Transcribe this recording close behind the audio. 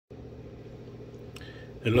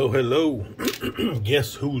Hello, hello.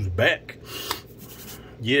 Guess who's back?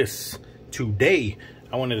 Yes, today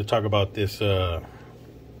I wanted to talk about this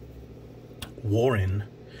Warne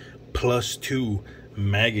 +2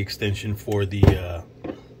 mag extension for the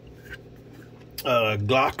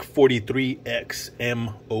Glock 43x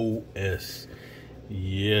MOS.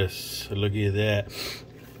 Yes, look at that.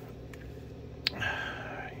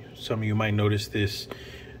 Some of you might notice this,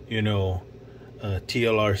 you know,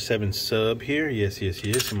 TLR7 sub here. Yes.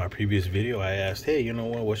 In my previous video, I asked, hey, you know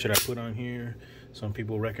what should I put on here? Some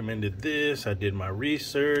people recommended this. I did my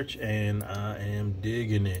research and I am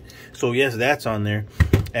digging it. So yes, that's on there.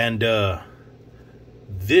 And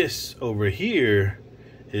this over here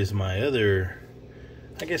is my other,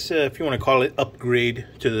 I guess if you want to call it, upgrade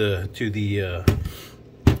to the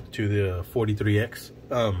 43x.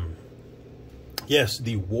 Yes,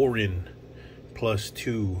 the Warne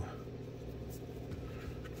 +2.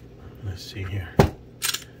 Let's see here.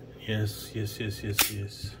 Yes.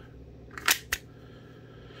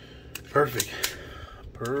 Perfect.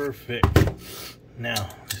 Now,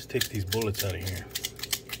 let's take these bullets out of here.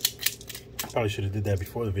 Probably should have did that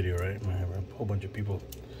before the video, right? I have a whole bunch of people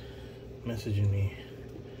messaging me,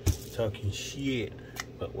 talking shit,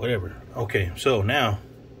 but whatever. Okay, so now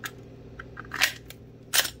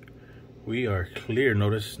we are clear.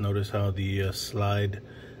 Notice how the slide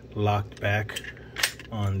locked back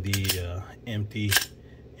on the empty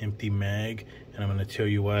mag, and I'm going to tell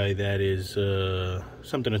you why that is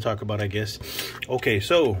something to talk about, I guess. Okay,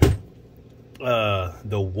 so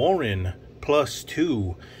the Warne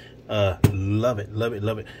 +2, love it.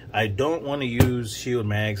 I don't want to use shield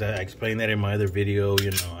mags. I explained that in my other video.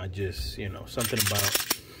 You know, I just, you know, something about,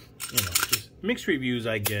 you know, just mixed reviews,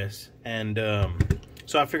 I guess. And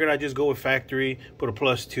so I figured I'd just go with factory, put a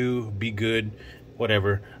 +2, be good,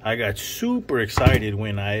 whatever. I got super excited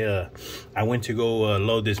when I went to go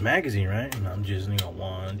load this magazine, right? And I'm just, you know,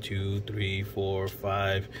 1 2 3 4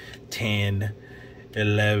 5 10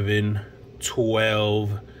 11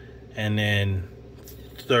 12, and then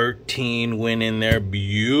 13 went in there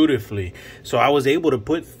beautifully. So I was able to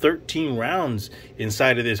put 13 rounds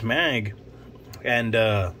inside of this mag, and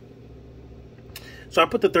so I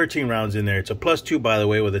put the 13 rounds in there. It's a +2, by the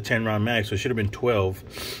way, with a 10-round mag, so it should have been 12.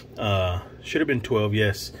 Should have been 12,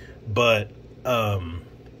 yes. But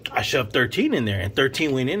I shoved 13 in there, and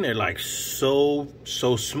 13 went in there like so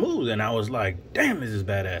smooth, and I was like, damn, this is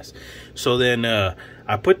badass. So then I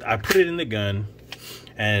put it in the gun,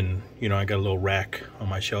 and you know, I got a little rack on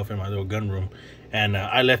my shelf in my little gun room, and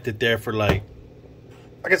I left it there for like,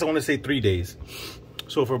 I guess I want to say 3 days.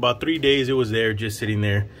 So for about 3 days it was there, just sitting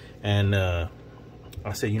there, and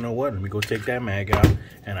I said, you know what, let me go take that mag out.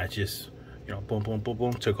 And I just, you know, boom,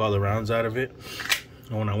 took all the rounds out of it.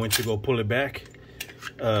 And when I went to go pull it back,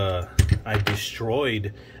 I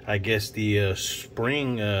destroyed, I guess, the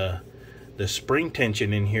spring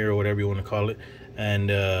tension in here, or whatever you want to call it. And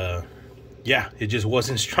yeah, it just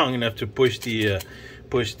wasn't strong enough to push the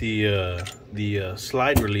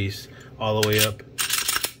slide release all the way up.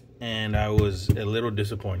 And I was a little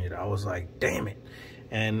disappointed. I was like, damn it.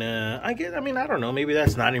 And I mean, I don't know, maybe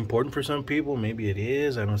that's not important for some people, maybe it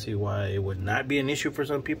is. I don't see why it would not be an issue for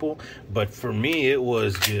some people, but for me it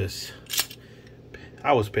was just,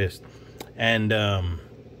 I was pissed. And I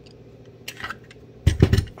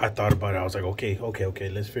thought about it. I was like, okay,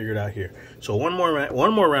 let's figure it out here. So one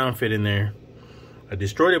more round fit in there. I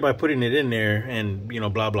destroyed it by putting it in there, and, you know,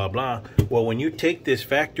 blah blah blah. Well, when you take this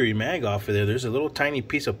factory mag off of there, there's a little tiny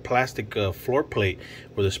piece of plastic floor plate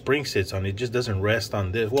where the spring sits on. It just doesn't rest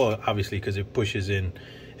on this. Well, obviously, because it pushes in,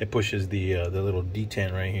 it pushes the little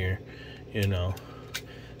detent right here, you know.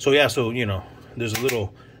 So yeah, so you know, there's a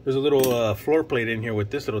little floor plate in here with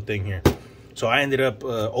this little thing here. So I ended up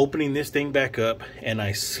opening this thing back up, and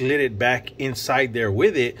I slid it back inside there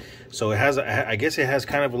with it. So it has, I guess it has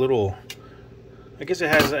kind of a little, I guess it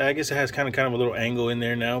has kind of a little angle in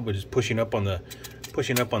there now, but it's pushing up on the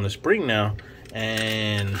spring now.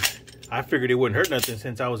 And I figured it wouldn't hurt nothing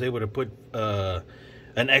since I was able to put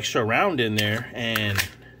an extra round in there, and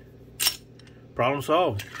problem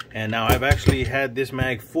solved. And now I've actually had this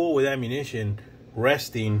mag full with ammunition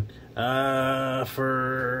resting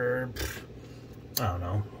for, I don't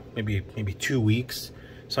know, maybe 2 weeks,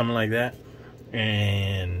 something like that.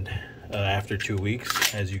 And after 2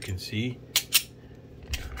 weeks, as you can see,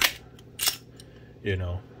 you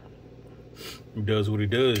know, it does what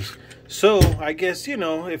it does. So I guess, you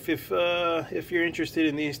know, if you're interested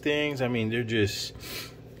in these things, I mean, they're just,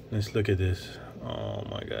 let's look at this. Oh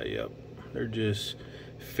my god, yep, they're just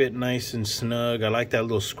fit nice and snug. I like that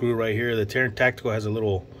little screw right here. The Terran Tactical has a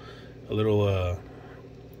little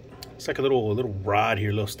it's like a little rod here,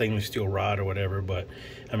 a little stainless steel rod or whatever. But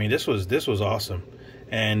I mean, this was awesome.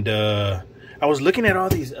 And I was looking at all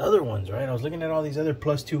these other ones, right? I was looking at all these other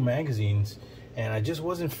 +2 magazines, and I just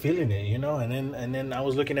wasn't feeling it, you know. And then I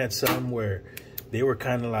was looking at some where they were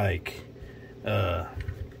kind of like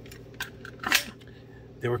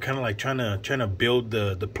trying to build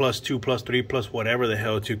the +2, +3, plus whatever the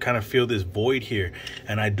hell to kind of fill this void here,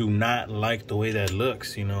 and I do not like the way that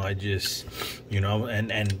looks, you know. I just, you know,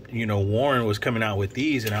 and you know, Warne was coming out with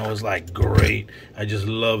these, and I was like, great, I just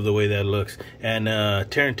love the way that looks. And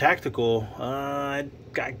Terran Tactical, I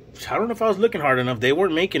don't know if I was looking hard enough. They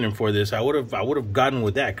weren't making them for this. I would have gotten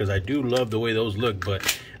with that, because I do love the way those look.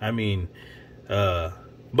 But I mean,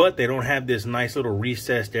 but they don't have this nice little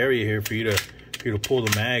recessed area here for you to pull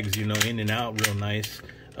the mags, you know, in and out real nice.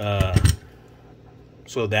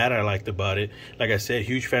 So that I liked about it. Like I said,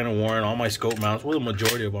 huge fan of Warne. All my scope mounts, well, the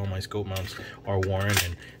majority of all my scope mounts are Warne,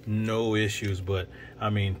 and no issues. But I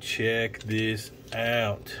mean, check this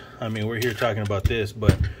out. I mean, we're here talking about this,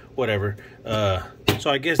 but whatever. So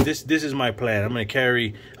I guess this is my plan. I'm gonna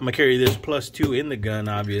carry this +2 in the gun,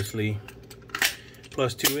 obviously.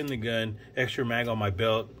 +2 in the gun, extra mag on my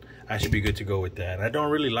belt. I should be good to go with that. I don't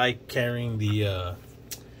really like carrying the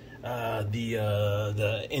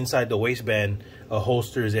inside the waistband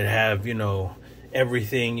holsters that have, you know,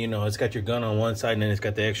 everything. You know, it's got your gun on one side and then it's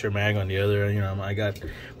got the extra mag on the other. You know, I got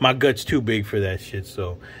my gut's too big for that shit,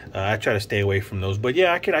 so I try to stay away from those. But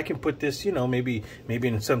yeah, I can put this, you know, maybe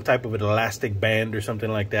in some type of an elastic band or something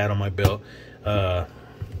like that on my belt.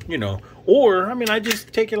 You know, or I mean, I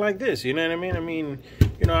just take it like this. You know what I mean? I mean,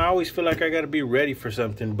 you know, I always feel like I got to be ready for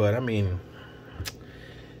something, but I mean,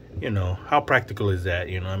 you know, how practical is that?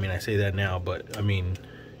 You know, I mean, I say that now, but I mean,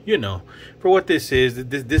 you know, for what this is,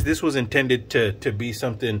 this was intended to be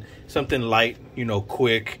something light, you know,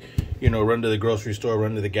 quick, you know, run to the grocery store,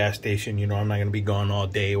 run to the gas station. You know, I'm not going to be gone all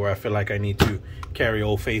day where I feel like I need to carry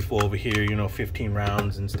Old Faithful over here, you know, 15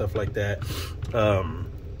 rounds and stuff like that.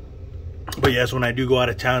 But yes, when I do go out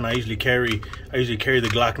of town, I usually carry the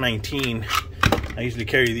Glock 19. I usually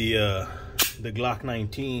carry the Glock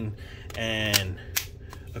 19 and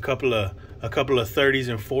a couple of 30s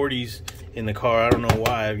and 40s in the car. I don't know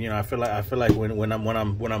why. You know, I feel like when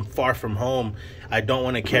I'm far from home, I don't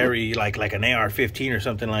want to carry like an AR-15 or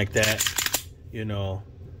something like that. You know,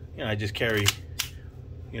 I just carry,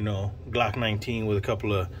 you know, Glock 19 with a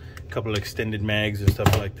couple of extended mags and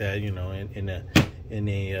stuff like that. You know,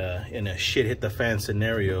 in a shit hit the fan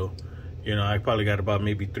scenario. You know, I probably got about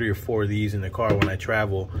maybe 3 or 4 of these in the car when I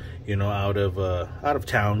travel, you know, out of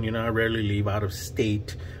town. You know, I rarely leave out of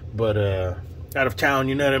state, but out of town,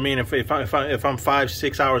 you know what I mean? If I'm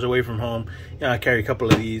 5-6 hours away from home, you know, I carry a couple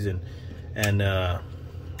of these and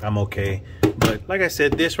I'm okay. But like I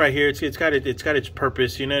said, this right here, it's got its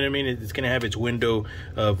purpose. You know what I mean? It's gonna have its window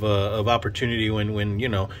of opportunity when you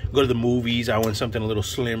know, go to the movies. I want something a little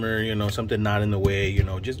slimmer. You know, something not in the way. You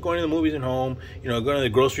know, just going to the movies and home. You know, going to the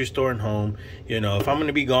grocery store and home. You know, if I'm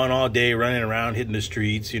gonna be gone all day, running around, hitting the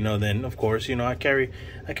streets, you know, then of course, you know, I carry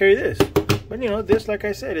this. But you know, this, like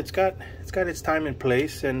I said, it's got its time and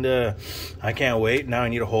place, and I can't wait. Now I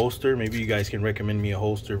need a holster. Maybe you guys can recommend me a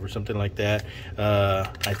holster for something like that.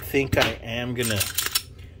 I think I am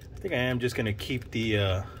just gonna keep the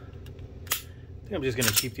I'm just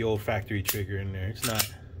gonna keep the old factory trigger in there. It's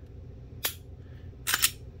not,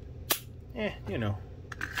 you know.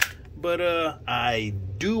 But I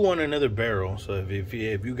do want another barrel. So if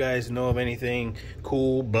you guys know of anything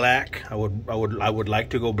cool black, I would like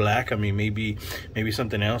to go black. I mean, maybe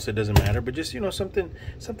something else, it doesn't matter. But just, you know, something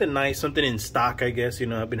nice, something in stock, I guess. You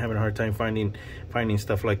know, I've been having a hard time finding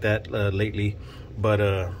stuff like that lately.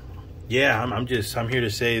 But yeah, I'm here to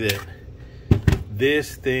say that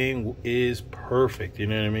this thing is perfect. You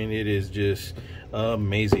know what I mean? It is just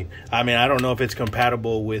amazing. I mean, I don't know if it's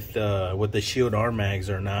compatible with the Shield arm mags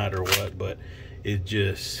or not or what, but it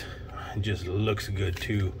just looks good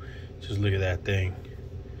too. Just look at that thing.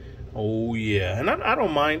 Oh yeah, and I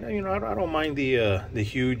don't mind. You know, I don't mind the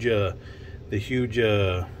huge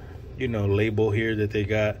you know, label here that they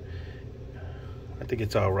got. I think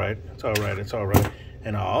it's all right. It's all right. It's all right.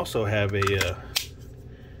 And I also have a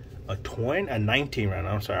 19 round.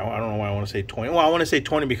 I'm sorry, I don't know why I want to say 20. Well, I want to say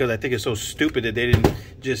 20 because I think it's so stupid that they didn't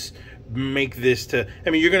just make this to, I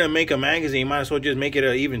mean, you're gonna make a magazine, you might as well just make it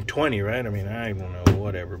a even 20, right? I mean, I don't know,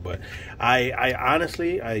 whatever. But I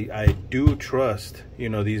honestly, I do trust, you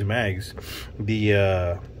know, these mags.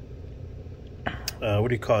 The what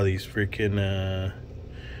do you call these freaking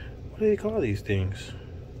what do they call these things?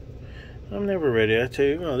 I'm never ready. I tell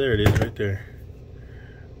you. Oh, there it is right there.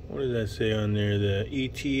 what does that say on there? The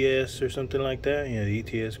ETS or something like that? Yeah, the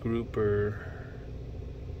ETS group or...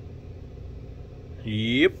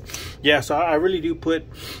 Yep. Yeah, so I really do put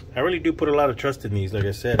a lot of trust in these. Like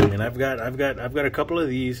I said, I mean, I've got a couple of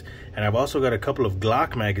these, and I've also got a couple of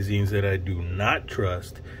Glock magazines that I do not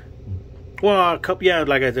trust. Well, a couple, yeah,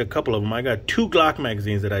 like I said, a couple of them. I got 2 Glock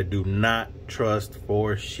magazines that I do not trust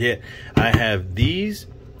for shit. I have these,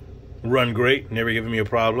 run great, never given me a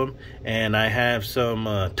problem, and I have some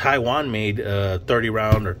Taiwan-made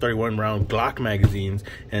 30-round or 31-round Glock magazines,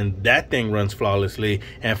 and that thing runs flawlessly.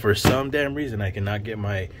 And for some damn reason, I cannot get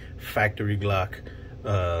my factory Glock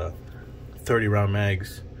 30-round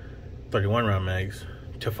mags, 31-round mags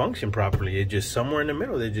to function properly. It's just somewhere in the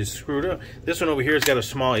middle. They just screwed up. This one over here has got a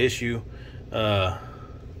small issue.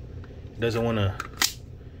 Doesn't want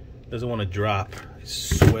to drop.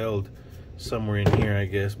 It's swelled somewhere in here, I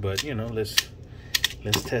guess. But you know, let's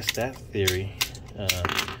test that theory.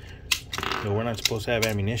 No, we're not supposed to have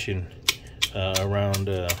ammunition around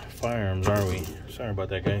firearms, are we? Sorry about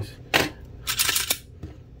that, guys.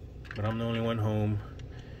 But I'm the only one home.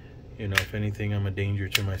 You know, if anything, I'm a danger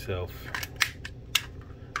to myself.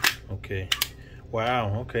 Okay.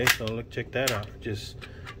 Wow. Okay. So look, check that out. Just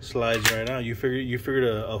slides right out. You figured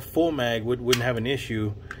a full mag wouldn't have an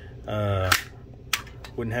issue.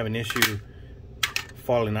 Wouldn't have an issue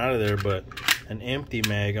falling out of there, but an empty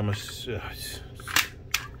mag,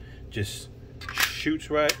 just shoots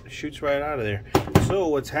right out of there. So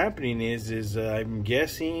what's happening is I'm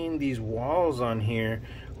guessing these walls on here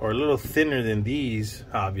are a little thinner than these,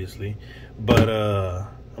 obviously, but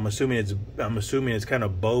I'm assuming it's kind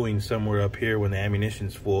of bowing somewhere up here when the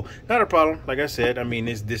ammunition's full. Not a problem. Like I said, I mean,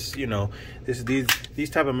 these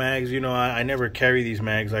type of mags, you know, I never carry these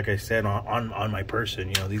mags, like I said, on my person.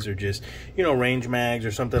 You know, these are just, you know, range mags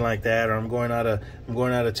or something like that, or I'm going out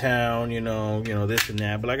of town, you know, this and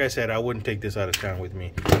that. But like I said, I wouldn't take this out of town with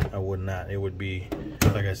me. I would not. It would be,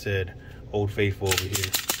 like I said, Old Faithful over here.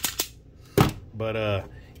 But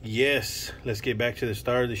yes, let's get back to the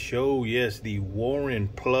start of the show. Yes, the Warne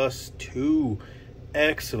Plus 2.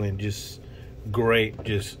 Excellent. Just great.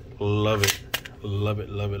 Just love it. Love it,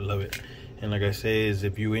 love it, love it. And like I say,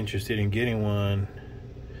 if you're interested in getting one,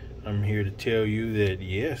 I'm here to tell you that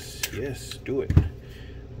yes, do it.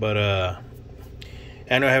 But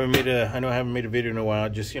I know I haven't made a video in a while.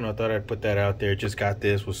 Just, you know, thought I'd put that out there. Just got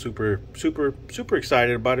this. Was super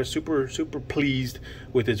excited about it. Super pleased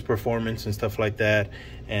with its performance and stuff like that.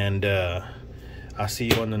 And I'll see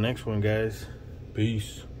you on the next one, guys.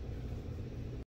 Peace.